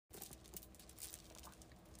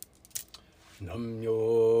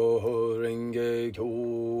Namyo Renge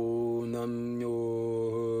Kyo,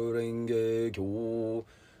 Namyo Renge Kyo,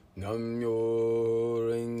 Namyo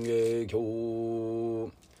Renge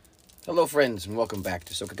Kyo. Hello friends, and welcome back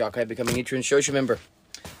to Soka Gakkai Becoming Nichiren Shoshu member.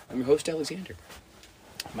 I'm your host, Alexander.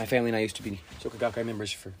 My family and I used to be Soka Gakkai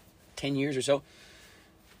members for 10 years or so.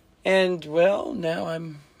 And, well, now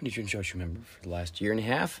I'm a Nichiren Shoshu member for the last year and a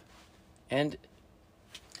half. And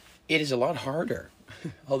it is a lot harder,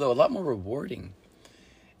 although a lot more rewarding.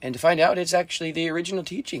 And to find out, it's actually the original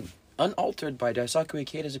teaching, unaltered by Daisaku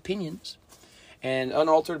Ikeda's opinions, and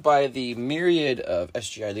unaltered by the myriad of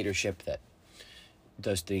SGI leadership that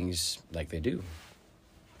does things like they do.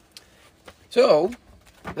 So,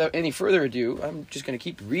 without any further ado, I'm just going to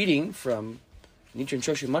keep reading from Nichiren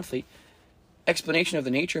Shoshu Monthly, Explanation of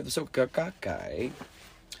the Nature of the Soka Gakkai.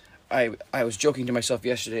 I was joking to myself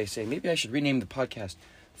yesterday, saying maybe I should rename the podcast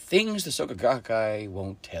Things the Soka Gakkai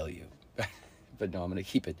Won't Tell You. But no, I'm going to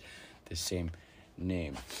keep it the same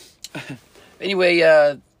name. Anyway,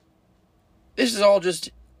 this is all just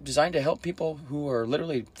designed to help people who are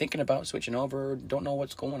literally thinking about switching over, don't know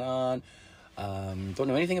what's going on, don't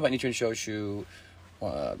know anything about Nichiren Shoshu,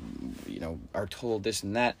 are told this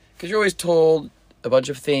and that. Because you're always told a bunch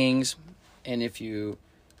of things, and if you,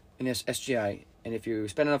 in this SGI, and if you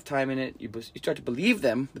spend enough time in it, you start to believe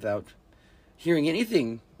them without hearing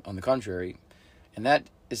anything on the contrary. And that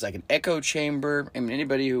is like an echo chamber. I mean,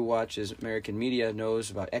 anybody who watches American media knows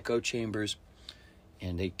about echo chambers,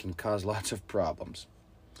 and they can cause lots of problems.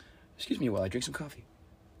 Excuse me while I drink some coffee.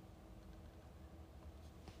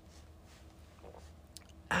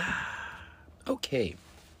 Okay.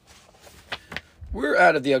 We're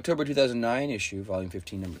out of the October 2009 issue, volume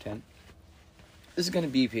 15, number 10. This is going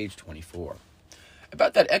to be page 24.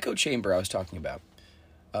 About that echo chamber I was talking about.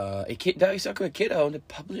 Daisaku Ikeda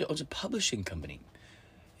owns a publishing company.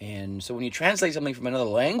 And so when you translate something from another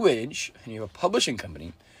language, and you have a publishing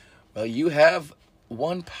company, well, you have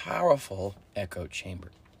one powerful echo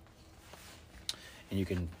chamber. And you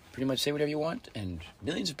can pretty much say whatever you want, and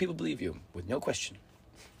millions of people believe you, with no question.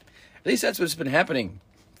 At least that's what's been happening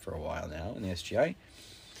for a while now in the SGI.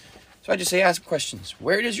 So I just say, ask questions.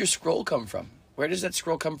 Where does your scroll come from? Where does that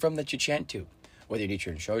scroll come from that you chant to? Whether you're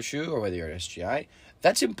Nichiren Shoshu or whether you're at SGI,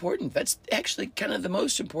 that's important. That's actually kind of the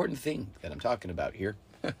most important thing that I'm talking about here.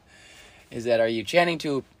 Is that, are you chanting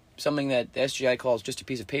to something that the SGI calls just a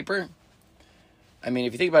piece of paper? I mean,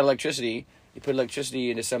 if you think about electricity, you put electricity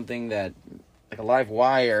into something that, like a live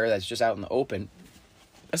wire that's just out in the open,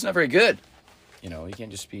 that's not very good. You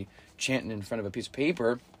can't just be chanting in front of a piece of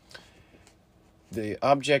paper. The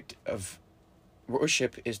object of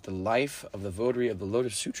worship is the life of the votary of the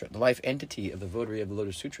Lotus Sutra, the life entity of the votary of the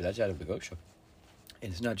Lotus Sutra. That's out of the Gosho.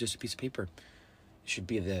 And it's not just a piece of paper. It should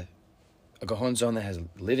be a Gohonzon that has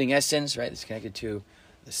living essence, right? It's connected to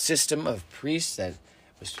the system of priests that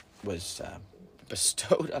was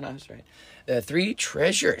bestowed on us, right? The three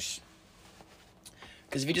treasures.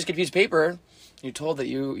 Because if you just get a piece of paper, you're told that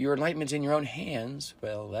your enlightenment's in your own hands,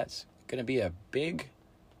 well, that's going to be a big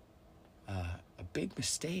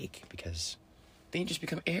mistake, because then you just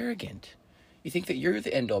become arrogant. You think that you're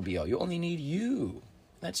the end-all be-all. You only need you.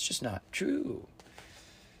 That's just not true.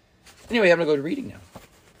 Anyway, I'm going to go to reading now.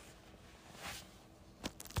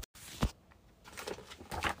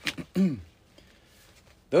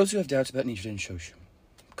 Those who have doubts about Nichiren Shoshu.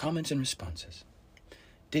 Comments and responses.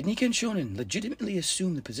 Did Nikken Shonin legitimately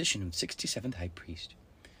assume the position of 67th High Priest?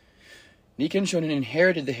 Nikken Shonin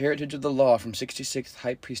inherited the heritage of the law from 66th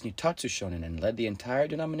High Priest Nitatsu Shonin and led the entire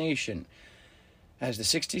denomination as the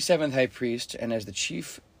 67th High Priest and as the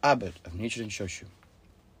chief abbot of Nichiren Shoshu.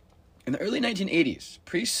 In the early 1980s,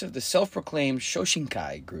 priests of the self-proclaimed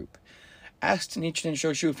Shoshinkai group asked Nichiren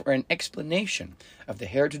Shoshu for an explanation of the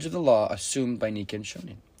heritage of the law assumed by Nikken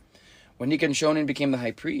Shonin. When Nikken Shonin became the High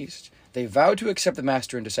Priest, they vowed to accept the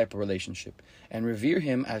master and disciple relationship and revere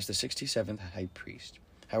him as the 67th High Priest.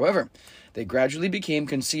 However, they gradually became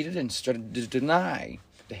conceited and started to deny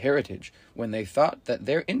the heritage when they thought that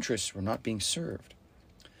their interests were not being served.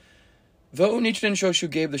 Though Nichiren Shoshu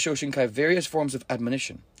gave the Shoshinkai various forms of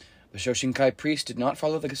admonition, the Shoshinkai priests did not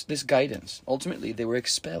follow this guidance. Ultimately, they were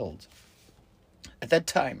expelled. At that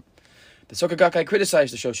time, the Soka Gakkai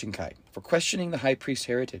criticized the Shoshinkai for questioning the High Priest's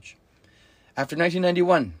heritage. After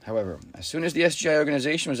 1991, however, as soon as the SGI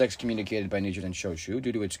organization was excommunicated by Nichiren Shoshu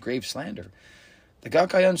due to its grave slander, the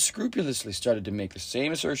Gakkai unscrupulously started to make the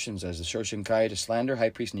same assertions as the Shoshinkai to slander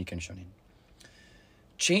High Priest Nikken Shonin.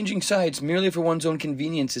 Changing sides merely for one's own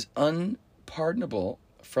convenience is unpardonable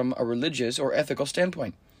from a religious or ethical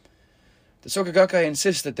standpoint. The Soka Gakkai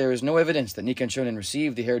insists that there is no evidence that Nikken Shonin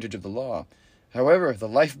received the heritage of the law, However, the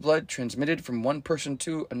lifeblood transmitted from one person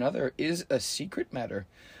to another is a secret matter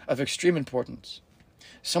of extreme importance,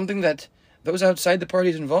 something that those outside the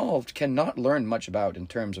parties involved cannot learn much about in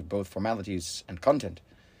terms of both formalities and content.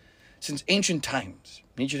 Since ancient times,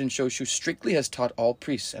 Nichiren Shoshu strictly has taught all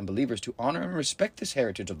priests and believers to honor and respect this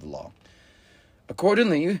heritage of the law.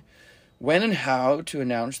 Accordingly, when and how to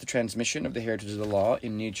announce the transmission of the heritage of the law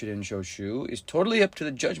in Nichiren Shoshu is totally up to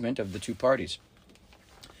the judgment of the two parties.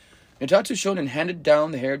 Nitatsu Shonin handed down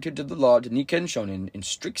the heritage of the law to Nikken Shonin in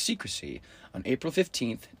strict secrecy on April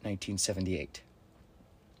 15th, 1978.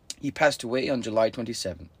 He passed away on July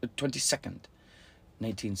 22nd,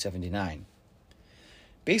 1979.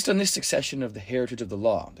 Based on this succession of the heritage of the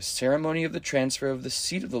law, the ceremony of the transfer of the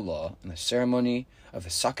seat of the law and the ceremony of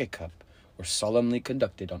the sake cup were solemnly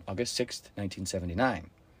conducted on August 6th, 1979,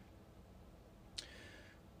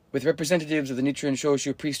 with representatives of the Nichiren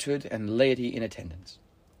Shoshu priesthood and laity in attendance.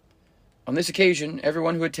 On this occasion,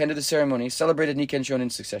 everyone who attended the ceremony celebrated Nikken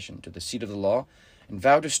Shonin's succession to the seat of the law and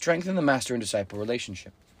vowed to strengthen the master and disciple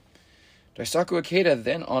relationship. Daisaku Ikeda,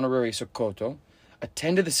 then honorary Sokoto,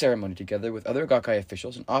 attended the ceremony together with other Gakkai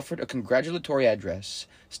officials and offered a congratulatory address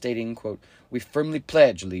stating, quote, "We firmly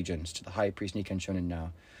pledge allegiance to the High Priest Nikken Shonin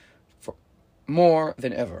now, for more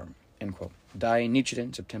than ever," end quote. Dai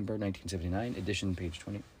Nichiren, September 1979, edition, page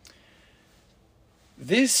 20.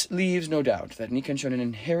 This leaves no doubt that Nikken Shonin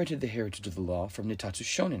inherited the heritage of the law from Nitatsu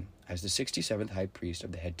Shonin as the 67th High Priest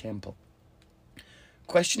of the head temple.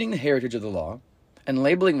 Questioning the heritage of the law and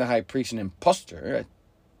labeling the High Priest an impostor at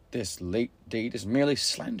this late date is merely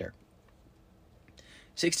slander.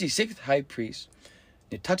 66th High Priest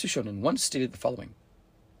Nitatsu Shonin once stated the following,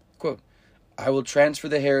 quote, "I will transfer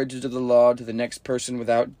the heritage of the law to the next person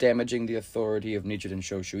without damaging the authority of Nichiren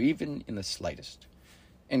Shoshu, even in the slightest."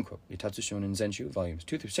 End quote. Nitatsu Shonin Zenshu, volumes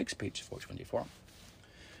 2 through 6, page 424.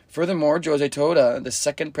 Furthermore, Josei Toda, the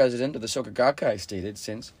second president of the Soka Gakkai, stated,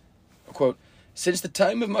 quote, "Since the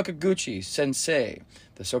time of Makaguchi Sensei,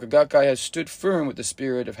 the Soka Gakkai has stood firm with the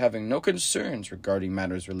spirit of having no concerns regarding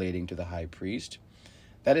matters relating to the high priest.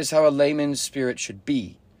 That is how a layman's spirit should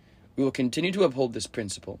be. We will continue to uphold this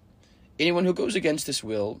principle. Anyone who goes against this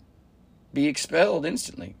will be expelled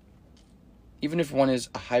instantly, even if one is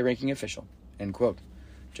a high-ranking official." End quote.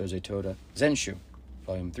 Josei Toda Zenshu,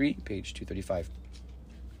 volume 3, page 235.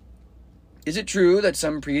 Is it true that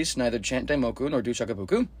some priests neither chant Daimoku nor do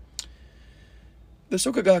Shakabuku? The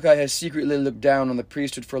Soka Gakkai has secretly looked down on the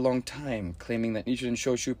priesthood for a long time, claiming that Nichiren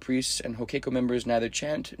Shoshu priests and Hokkeigo members neither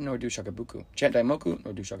chant Daimoku nor do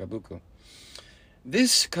Shakabuku.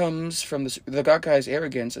 This comes from the Gakkai's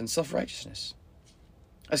arrogance and self-righteousness.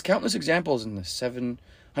 As countless examples in the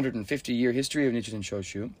 750-year history of Nichiren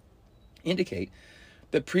Shoshu indicate,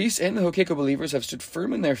 the priests and the Hokkeigo believers have stood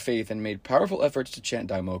firm in their faith and made powerful efforts to chant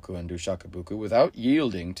Daimoku and do Shakabuku without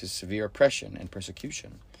yielding to severe oppression and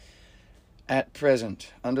persecution. At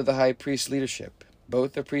present, under the high priest's leadership,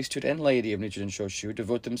 both the priesthood and laity of Nichiren Shoshu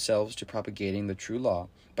devote themselves to propagating the true law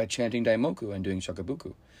by chanting Daimoku and doing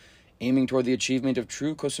Shakabuku, aiming toward the achievement of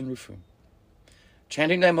true Kosen-Rufu.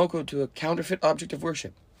 Chanting Daimoku to a counterfeit object of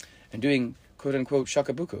worship, and doing quote-unquote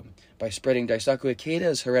Shakabuku by spreading Daisaku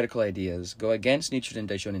Ikeda's heretical ideas go against Nichiren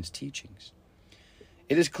Daishonin's teachings.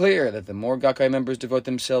 It is clear that the more Gakkai members devote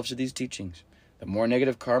themselves to these teachings, the more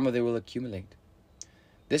negative karma they will accumulate.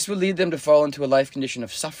 This will lead them to fall into a life condition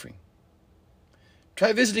of suffering.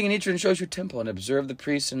 Try visiting a Nichiren Shoshu temple and observe the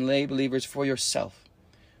priests and lay believers for yourself,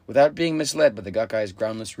 without being misled by the Gakkai's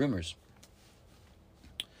groundless rumors.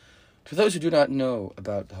 To those who do not know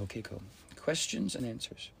about the Hokkeigo, questions and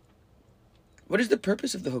answers. What is the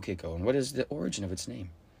purpose of the Hokkeigo, and what is the origin of its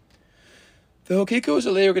name? The Hokkeigo is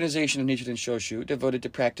a lay organization of Nichiren Shoshu devoted to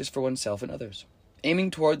practice for oneself and others,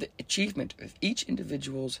 aiming toward the achievement of each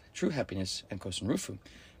individual's true happiness and Kosen-Rufu,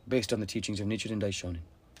 based on the teachings of Nichiren Daishonin.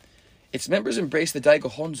 Its members embrace the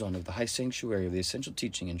Daigo Honzon of the high sanctuary of the essential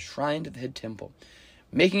teaching enshrined at the head temple,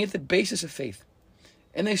 making it the basis of faith,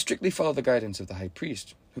 and they strictly follow the guidance of the high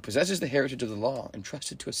priest, who possesses the heritage of the law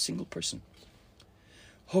entrusted to a single person.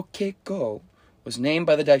 Hokkeigo was named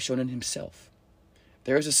by the Daishonin himself.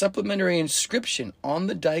 There is a supplementary inscription on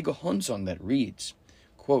the Daigo Honzon that reads,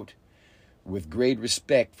 quote, "With great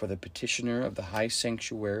respect for the petitioner of the high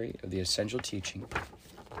sanctuary of the essential teaching,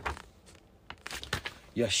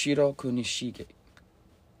 Yashiro Kunishige,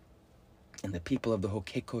 and the people of the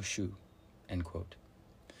Hokkeigo Shu," end quote.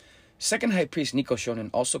 Second High Priest Nikko Shonin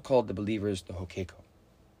also called the believers the Hokkeigo.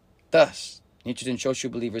 Thus, Nichiren Shoshu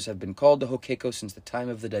believers have been called the Hokkeigo since the time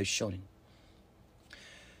of the Daishonin.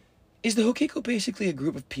 Is the Hokkeigo basically a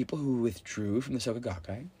group of people who withdrew from the Soka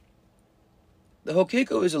Gakkai? The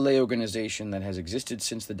Hokkeko is a lay organization that has existed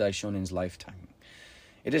since the Daishonin's lifetime.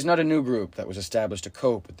 It is not a new group that was established to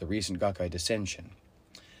cope with the recent Gakkai dissension.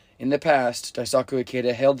 In the past, Daisaku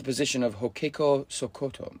Ikeda held the position of Hokkeko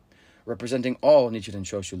Sokoto, representing all Nichiren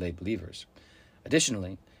Shoshu lay believers.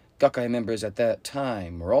 Additionally, Gakkai members at that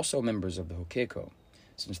time were also members of the Hokkeko,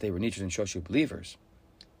 since they were Nichiren Shoshu believers.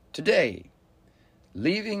 Today,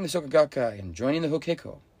 leaving the Soka Gakkai and joining the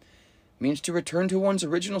Hokkeko means to return to one's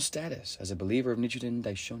original status as a believer of Nichiren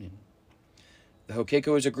Daishonin. The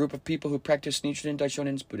Hokkeko is a group of people who practice Nichiren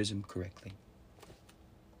Daishonin's Buddhism correctly.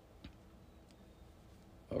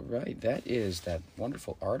 All right, that is that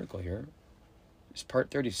wonderful article here. It's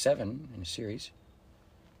part 37 in a series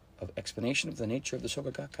of explanation of the nature of the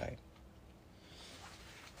Soka Gakkai.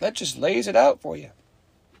 That just lays it out for you.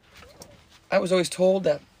 I was always told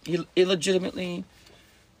that he illegitimately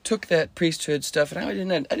took that priesthood stuff, and I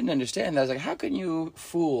didn't understand that. I was like, how can you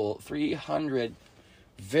fool 300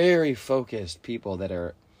 very focused people that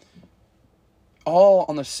are all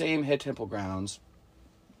on the same head temple grounds?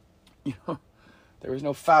 You know, there was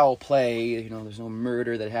no foul play. You know, there's no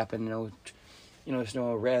murder that happened. There's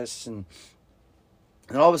no arrests, and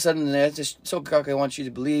all of a sudden, this Soka Gakkai wants you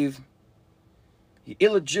to believe he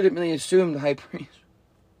illegitimately assumed the high priest.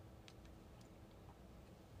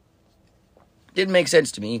 Didn't make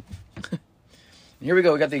sense to me. And here we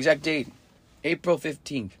go. We got the exact date. April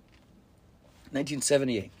 15th,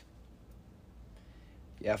 1978.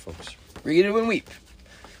 Yeah, folks. Read it and weep.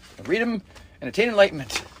 Read them and attain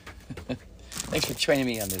enlightenment. Thanks for joining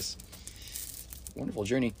me on this wonderful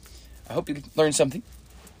journey. I hope you learned something.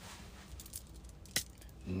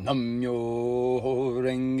 Nam-myo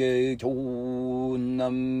renge kyo,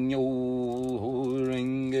 Nam-myo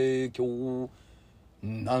renge kyo,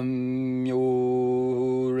 Nam-myo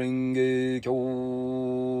renge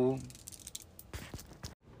kyo.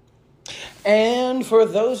 And for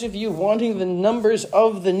those of you wanting the numbers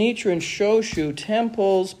of the Nichiren Shoshu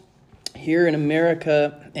temples here in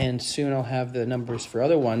America, and soon I'll have the numbers for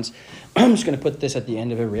other ones, I'm just going to put this at the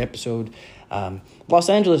end of every episode. Los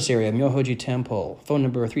Angeles area, Myohoji Temple, phone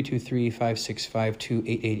number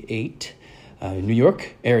 323-565-2888. New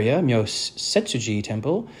York area, Myosetsuji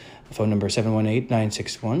Temple, phone number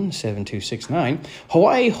 718-961-7269.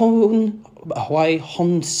 Hawaii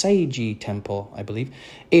Honseiji Temple, I believe,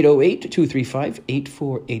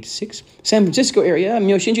 808-235-8486. San Francisco area,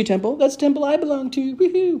 Myoshinji Temple, that's the temple I belong to,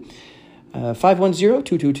 woohoo!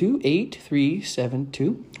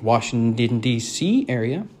 510-222-8372. Washington, D.C.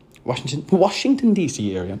 area,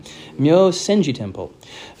 Myo Senji Temple,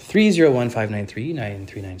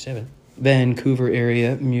 301-593-9397. Vancouver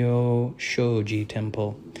area, Myo Shoji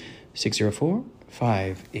Temple,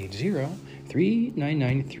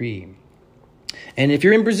 604-580-3993. And if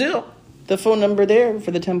you're in Brazil, the phone number there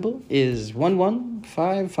for the temple is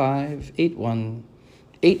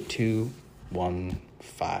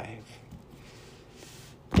 11-55-81-8215.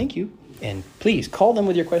 Thank you. And please call them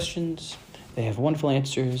with your questions. They have wonderful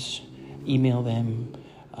answers. Email them.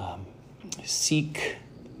 Seek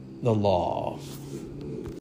the law.